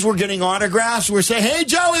selfies. We're getting autographs. We're saying, hey,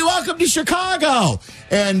 Joey, welcome to Chicago.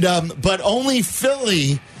 And but only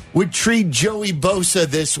Philly would treat Joey Bosa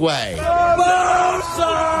this way.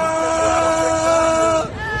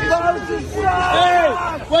 Hey,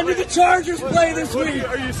 when did the Chargers play this week?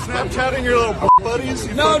 Are you Snapchatting your little buddies?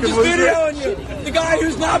 No, I'm just videoing you. The guy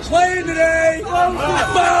who's not playing today. Bosa!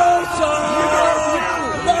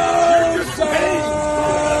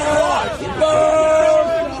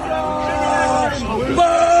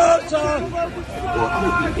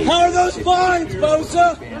 How are those fines,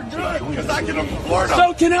 Bosa? Because I can afford them.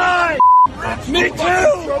 So can I. Me too.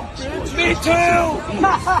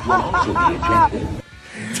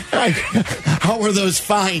 How are those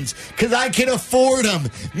fines? Because I can afford them.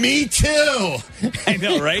 Me too. I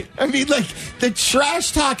know, right? I mean, like, the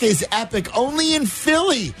trash talk is epic. Only in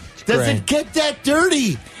Philly does it get that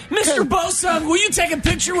dirty. Mr. Bosa, will you take a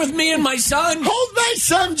picture with me and my son? Hold my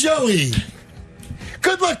son, Joey.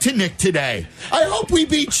 Good luck to Nick today. I hope we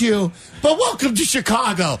beat you, but welcome to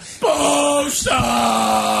Chicago. Bosa!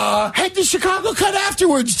 Head to Chicago Cut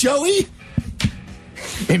afterwards, Joey.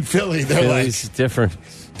 In Philly, they're Philly's like... different.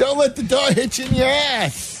 Don't let the door hit you in your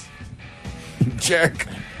ass. Jerk.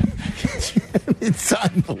 It's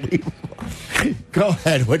unbelievable. Go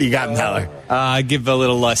ahead. What do you got, Meller? I give a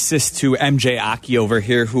little assist to MJ Aki over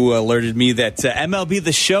here, who alerted me that MLB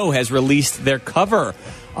The Show has released their cover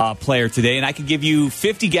player today, and I could give you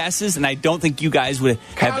 50 guesses, and I don't think you guys would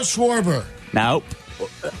have... Kyle Schwarber. Nope.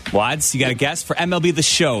 Wads, you got a guess for MLB The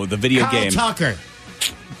Show, the video Kyle game? Tucker.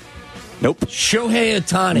 Nope. Shohei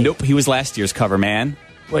Ohtani. Nope, he was last year's cover man.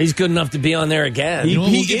 Well, he's good enough to be on there again. We'll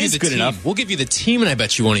He is good enough. We'll give you the team, and I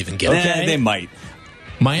bet you won't even get it. Okay. They might.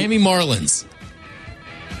 Miami Marlins.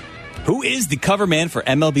 Who is the cover man for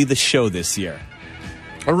MLB The Show this year?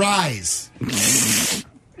 Arise.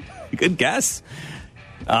 Good guess.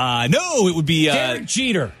 No, it would be... Derek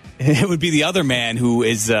Jeter. It would be the other man who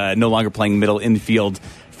is no longer playing middle infield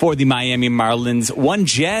for the Miami Marlins, one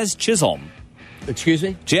Jazz Chisholm. Excuse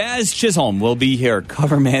me? Jazz Chisholm will be here,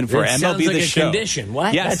 cover man for That MLB sounds like The a Show. condition.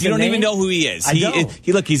 What? Yes, That's you a don't name? even know who he is. I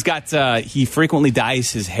don't. He's got. He frequently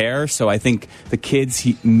dyes his hair, so I think the kids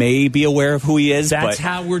may be aware of who he is. That's but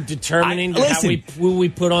how we're determining listen, who we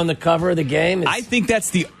put on the cover of the game? I think that's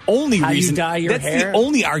the only how reason. You dye your that's hair? the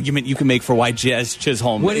only argument you can make for why Jazz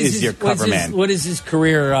Chisholm is your cover man. What is his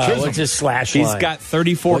career? What's his slash line? He's got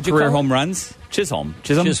 34 career home runs. Chisholm.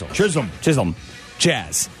 Jazz.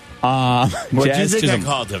 What do you think Chisholm. I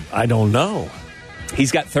called him? I don't know.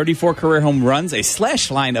 He's got 34 career home runs, a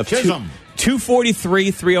slash line of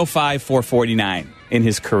 243, 305, 449 in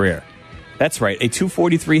his career. That's right, a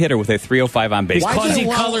 243 hitter with a 305 on base. Because he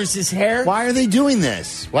colors his hair? Why are they doing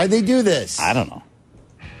this? Why they do this? I don't know.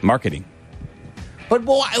 Marketing. But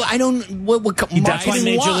I don't. That's why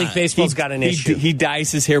Major League Baseball's got an issue. He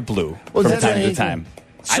dyes his hair blue from time to time.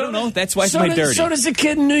 I don't know. That's why it's my dirty. So does a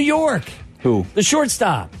kid in New York. Who? The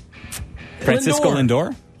shortstop. Francisco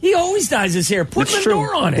Lindor? He always dyes his hair. Put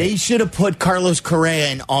Lindor on it. They should have put Carlos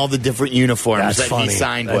Correa in all the different uniforms That's that he funny.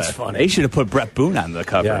 signed That's with. funny. They should have put Brett Boone on the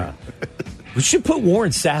cover. Yeah. We should put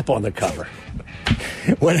Warren Sapp on the cover.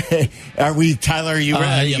 What are we, Tyler? Are you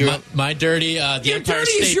ready? Yeah, my dirty. The Your Empire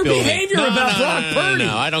dirty State is your Building. behavior about Brock Purdy.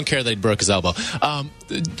 No, I don't care that he broke his elbow.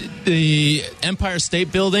 The Empire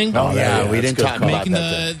State Building. Oh yeah, we didn't talk about making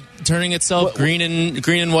that. turning itself green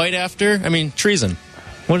and white after. I mean, treason.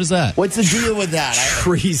 What is that? What's the deal with that?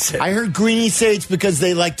 Treason. I heard Greenie say it's because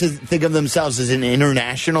they like to think of themselves as an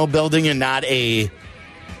international building and not a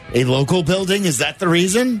local building. Is that the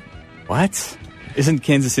reason? What? Isn't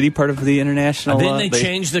Kansas City part of the international? Didn't they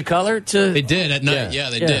change the color to? They did at night. Yeah,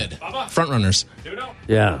 they did. Front runners.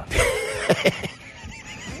 Yeah.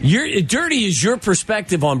 Dirty is your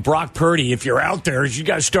perspective on Brock Purdy. If you're out there, you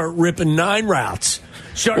got to start ripping 9 routes.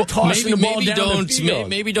 Start tossing the ball down the field.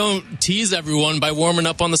 Maybe don't tease everyone by warming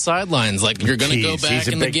up on the sidelines. Like you're going to go back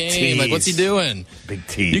in the game. Tease. Like what's he doing? Big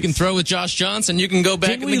tease. You can throw with Josh Johnson. You can go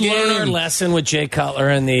back in the game. Did we learn our lesson with Jay Cutler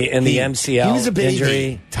and the MCL He was a baby.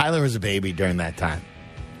 injury? Tyler was a baby during that time.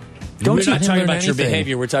 We're not talking about your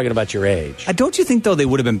behavior. We're talking about your age. Don't you think, though, they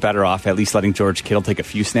would have been better off at least letting George Kittle take a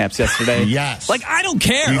few snaps yesterday? Yes. Like, I don't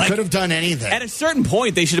care. You could have done anything. At a certain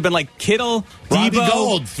point, they should have been like, Kittle, Robbie Debo.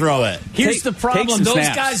 Gold, throw it. Here's the problem. Those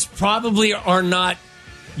snaps. guys probably are not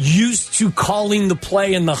used to calling the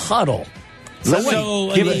play in the huddle.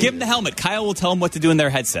 Give him the helmet. Kyle will tell him what to do in their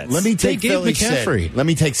headsets. Let me take Philly Sid. Let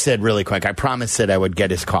me take Sid really quick. I promised Sid I would get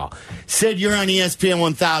his call. Sid, you're on ESPN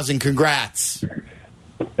 1000. Congrats.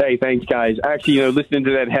 Hey, thanks, guys. Actually, listening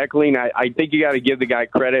to that heckling, I think you got to give the guy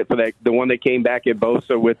credit for that. The one that came back at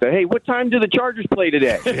Bosa with the, hey, what time do the Chargers play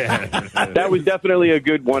today? That was definitely a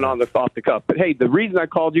good one off the cuff. But, hey, the reason I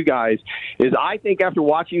called you guys is I think after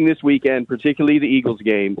watching this weekend, particularly the Eagles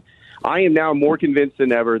game, I am now more convinced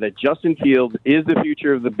than ever that Justin Fields is the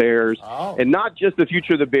future of the Bears. Oh. And not just the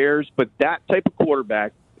future of the Bears, but that type of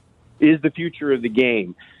quarterback is the future of the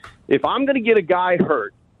game. If I'm going to get a guy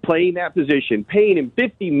hurt, playing that position, paying him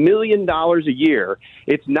 $50 million a year,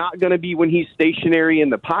 it's not going to be when he's stationary in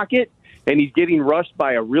the pocket and he's getting rushed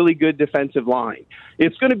by a really good defensive line.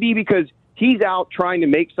 It's going to be because he's out trying to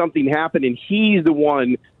make something happen and he's the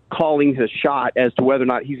one calling his shot as to whether or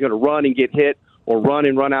not he's going to run and get hit or run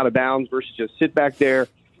and run out of bounds versus just sit back there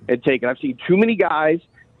and take it. I've seen too many guys,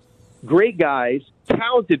 great guys,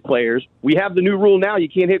 talented players. We have the new rule now. You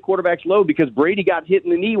can't hit quarterbacks low because Brady got hit in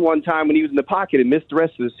the knee one time when he was in the pocket and missed the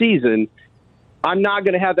rest of the season. I'm not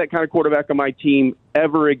going to have that kind of quarterback on my team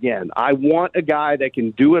ever again. I want a guy that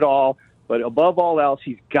can do it all, but above all else,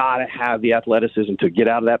 he's got to have the athleticism to get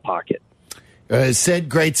out of that pocket. Sid,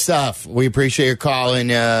 great stuff. We appreciate your call,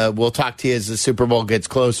 and we'll talk to you as the Super Bowl gets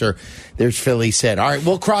closer. There's Philly Sid. All right,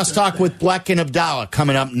 we'll cross-talk with Bleck and Abdallah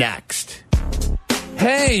coming up next.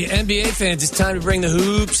 Hey, NBA fans, it's time to bring the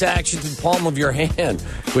hoops action to the palm of your hand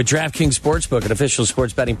with DraftKings Sportsbook, an official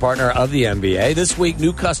sports betting partner of the NBA. This week,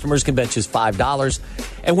 new customers can bet just $5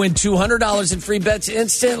 and win $200 in free bets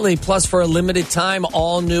instantly. Plus, for a limited time,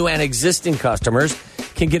 all new and existing customers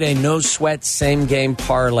can get a no-sweat same-game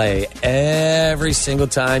parlay every single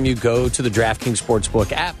time you go to the DraftKings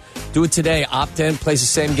Sportsbook app. Do it today. Opt in, place a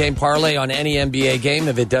same-game parlay on any NBA game.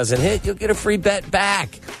 If it doesn't hit, you'll get a free bet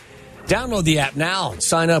back. Download the app now.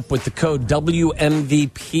 Sign up with the code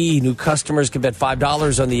WMVP. New customers can bet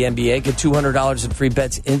 $5 on the NBA. Get $200 in free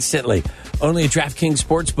bets instantly. Only at DraftKings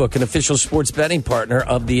Sportsbook, an official sports betting partner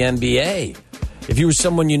of the NBA. If you or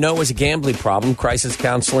someone you know has a gambling problem, crisis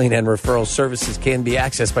counseling and referral services can be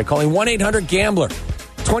accessed by calling 1-800-GAMBLER.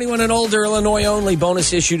 21 and older, Illinois only.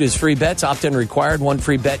 Bonus issued is free bets. Opt-in required. One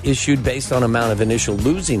free bet issued based on amount of initial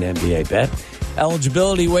losing NBA bet.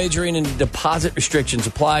 Eligibility, wagering, and deposit restrictions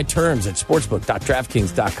apply. Terms at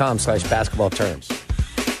sportsbook.draftkings.com/basketball terms.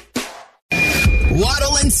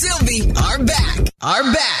 Waddle and Sylvie are back.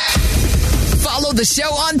 Follow the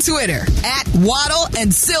show on Twitter at Waddle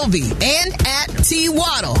and Sylvie and at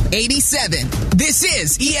TWaddle87. This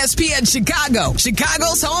is ESPN Chicago,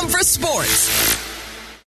 Chicago's home for sports.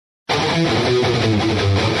 All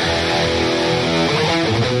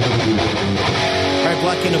right,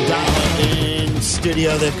 Black and Abdallah in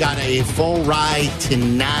studio. They've got a full ride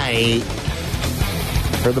tonight.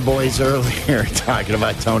 Heard the boys earlier talking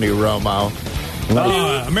about Tony Romo.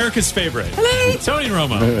 America's favorite. Hello. Tony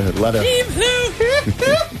Romo. Let him.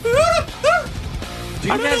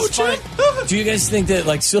 Do you guys think that,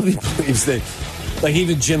 like, Sylvie believes that, like,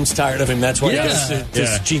 even Jim's tired of him? That's why he goes to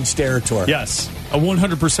Gene Steratore. Yes,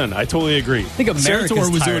 100%. I totally agree. I think America's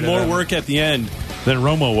Steratore was tired doing more of him. work at the end than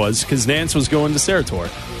Romo was because Nance was going to Steratore.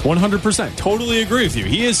 100%. Totally agree with you.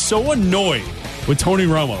 He is so annoyed with Tony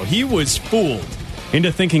Romo. He was fooled into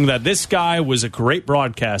thinking that this guy was a great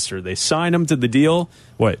broadcaster. They signed him to the deal.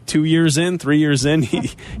 What, 2 years in, 3 years in?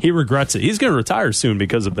 He regrets it. He's going to retire soon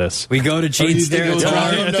because of this. We go to Gene Steratore.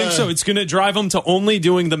 I think so. It's going to drive him to only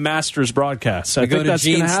doing the Masters broadcasts. I think that's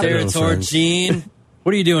going to happen. Steratore. Gene,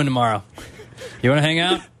 what are you doing tomorrow? You want to hang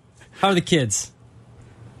out? How are the kids?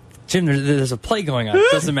 Jim, there's a play going on.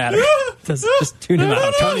 Doesn't matter. Just tune him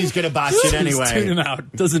out. Tony's going to botch it anyway. Just tune him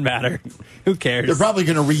out. Doesn't matter. Who cares? They're probably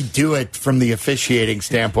going to redo it from the officiating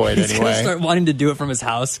standpoint He's going anyway. to start wanting to do it from his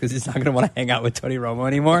house because he's not going to want to hang out with Tony Romo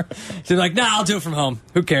anymore. So like, nah, I'll do it from home.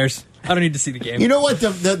 Who cares? I don't need to see the game. You know what?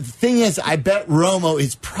 The thing is, I bet Romo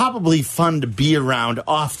is probably fun to be around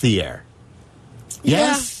off the air.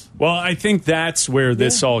 Yes? Well, I think that's where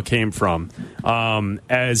this all came from.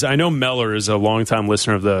 As I know, Meller is a longtime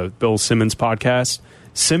listener of the Bill Simmons podcast.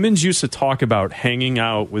 Simmons used to talk about hanging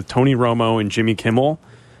out with Tony Romo and Jimmy Kimmel,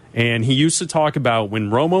 and he used to talk about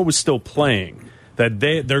when Romo was still playing, that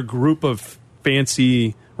their group of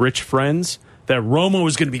fancy, rich friends, that Romo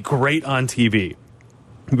was going to be great on TV.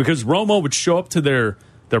 Because Romo would show up to their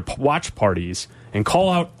watch parties and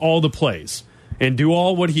call out all the plays. And do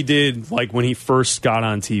all what he did, like when he first got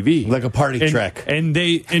on TV, like a party trick. And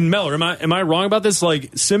Meller, am I wrong about this?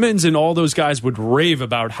 Like Simmons and all those guys would rave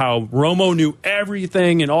about how Romo knew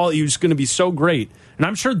everything and all. He was going to be so great, and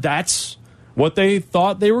I'm sure that's what they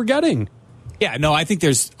thought they were getting. Yeah, no, I think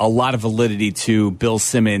there's a lot of validity to Bill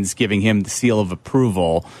Simmons giving him the seal of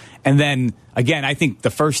approval. And then, again, I think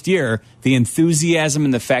the first year, the enthusiasm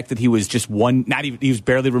and the fact that he was just he was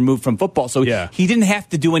barely removed from football. So he didn't have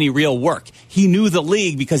to do any real work. He knew the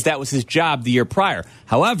league because that was his job the year prior.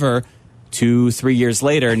 However, 2-3 years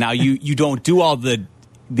later, now you don't do all the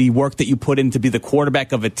work that you put in to be the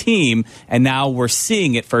quarterback of a team, and now we're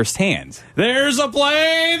seeing it firsthand. There's a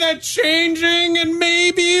play that's changing, and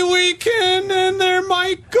maybe we can, and they're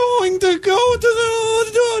going to go to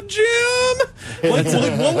the gym. Like,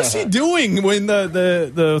 what was he doing when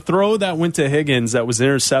the throw that went to Higgins that was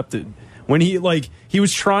intercepted? When he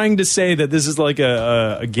was trying to say that this is like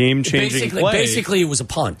a game-changing play. Basically, it was a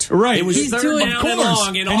punt. Right. It was third down and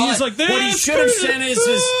long. And he's like, what he should have said is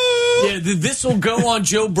this will go on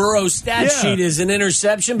Joe Burrow's stat sheet as an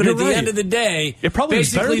interception, but at the end of the day,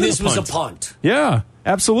 basically this was a punt. Yeah,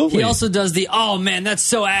 absolutely. He also does oh man, that's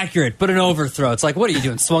so accurate, but an overthrow. It's like, what are you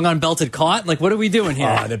doing? Swung on, belted, caught? Like, what are we doing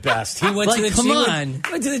here? Oh, the best. He went to the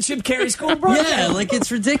went to the Chip Carey School, bro. Yeah, like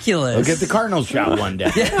it's ridiculous. We'll get the Cardinals job one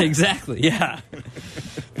day. Yeah, exactly. Yeah.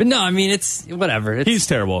 But no, I mean, it's whatever. He's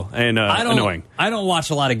terrible and annoying. I don't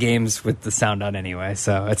watch a lot of games with the sound on anyway,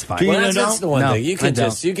 so it's fine. Well, that's the one thing.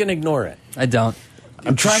 You can ignore it. I don't.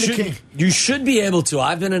 I'm trying to. You should be able to.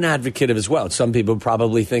 I've been an advocate of as well. Some people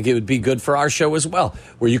probably think it would be good for our show as well,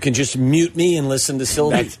 where you can just mute me and listen to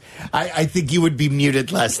Sylvie. I think you would be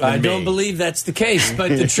muted less than me. I don't believe that's the case, but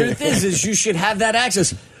the truth is you should have that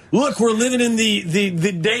access. Look, we're living in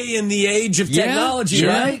the day and the age of technology,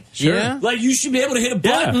 right? Sure. Yeah. Like, you should be able to hit a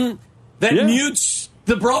button that mutes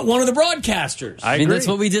one of the broadcasters. I mean, that's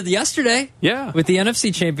what we did yesterday. Yeah. With the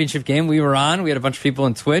NFC Championship game, we were on. We had a bunch of people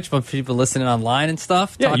on Twitch, a bunch of people listening online and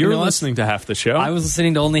stuff. Yeah, you were listening to half the show. I was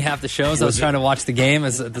listening to only half the shows. I was trying to watch the game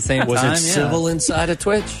at the same time. Was it civil inside of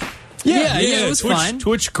Twitch? Yeah, it was Twitch, fine.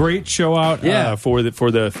 Twitch, great show out for the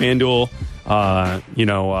FanDuel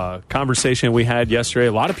conversation we had yesterday.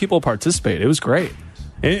 A lot of people participated. It was great.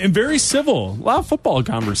 And very civil. A lot of football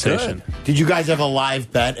conversation. Good. Did you guys have a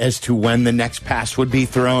live bet as to when the next pass would be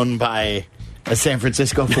thrown by a San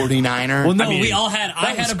Francisco 49er. Well, no, we all had.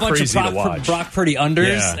 I had a bunch of Brock Purdy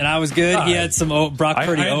unders, and I was good. He had some Brock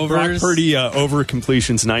Purdy overs. Brock Purdy over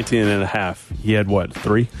completions 19.5. He had what,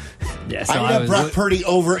 3? Yeah, so I had Brock Purdy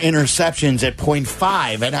over interceptions at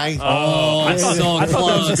 0.5, and I thought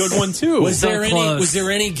that was a good one too. Was there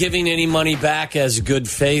any giving any money back as good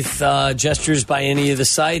faith gestures by any of the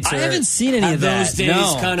sites? I haven't seen any of that. Those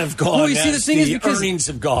days kind of gone. Well, you see, the thing is because earnings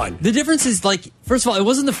have gone. The difference is, like, first of all, it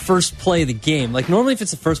wasn't the first play of the game. Like, normally if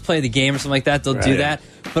it's the first play of the game or something like that, they'll do that.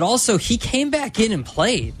 But also, he came back in and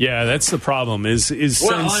played. Yeah, that's the problem.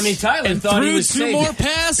 Tyler thought he was two more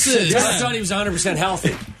passes. I thought he was 100%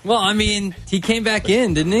 healthy. Well, I mean, he came back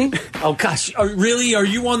in, didn't he? Oh gosh, really? Are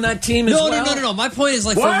you on that team as well? No. My point is,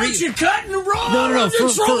 like, why aren't you cutting and rolling? No. You're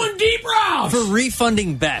throwing deep routes for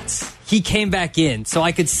refunding bets. He came back in, so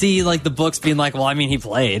I could see like the books being like, well, I mean, he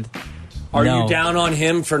played. Are you down on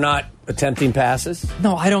him for not attempting passes?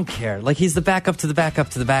 No, I don't care. Like, he's the backup to the backup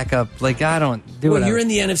to the backup. Like, I don't do it. Well, you're in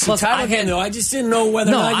the NFC title game, though. I just didn't know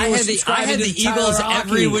whether or not you were subscribing to the Eagles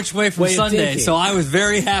every which way from Sunday, so I was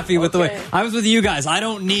very happy with the way. I was with you guys. I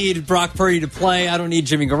don't need Brock Purdy to play. I don't need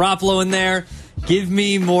Jimmy Garoppolo in there. Give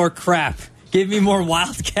me more crap. Give me more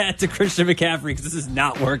Wildcat to Christian McCaffrey because this is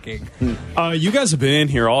not working. You guys have been in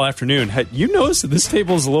here all afternoon. Had you noticed that this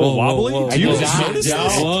table is a little wobbly? Whoa. Do you notice this?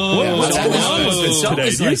 What's going on with it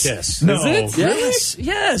today? Like this? No. Is it?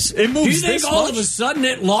 Yes. It moves. Do you think all of a sudden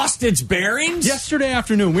it lost its bearings? Yesterday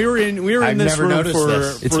afternoon, we were in this room for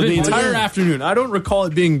the entire afternoon. I don't recall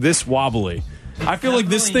it being this wobbly. I feel like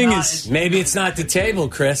this thing is. Maybe it's not the table,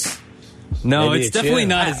 Chris. No, it's definitely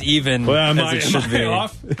not as even as it should be.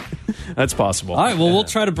 Off? That's possible. All right, well, we'll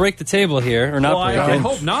try to break the table here, or not break it. I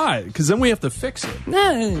hope not, because then we have to fix it.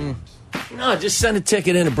 No, just send a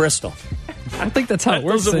ticket into Bristol. I don't think that's how it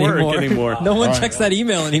works anymore. No one checks that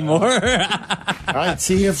email anymore. All right,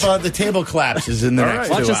 see if the table collapses in the next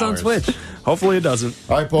 2 hours. Watch us on Twitch. Hopefully it doesn't.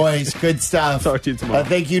 All right, boys, good stuff. Talk to you tomorrow.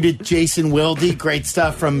 Thank you to Jason Wilde. Great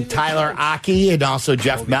stuff from Tyler Aki and also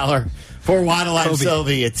Jeff Meller. For Waddle, I'm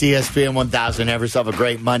Sylvie. It's ESPN 1000. Have yourself a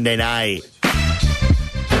great Monday night.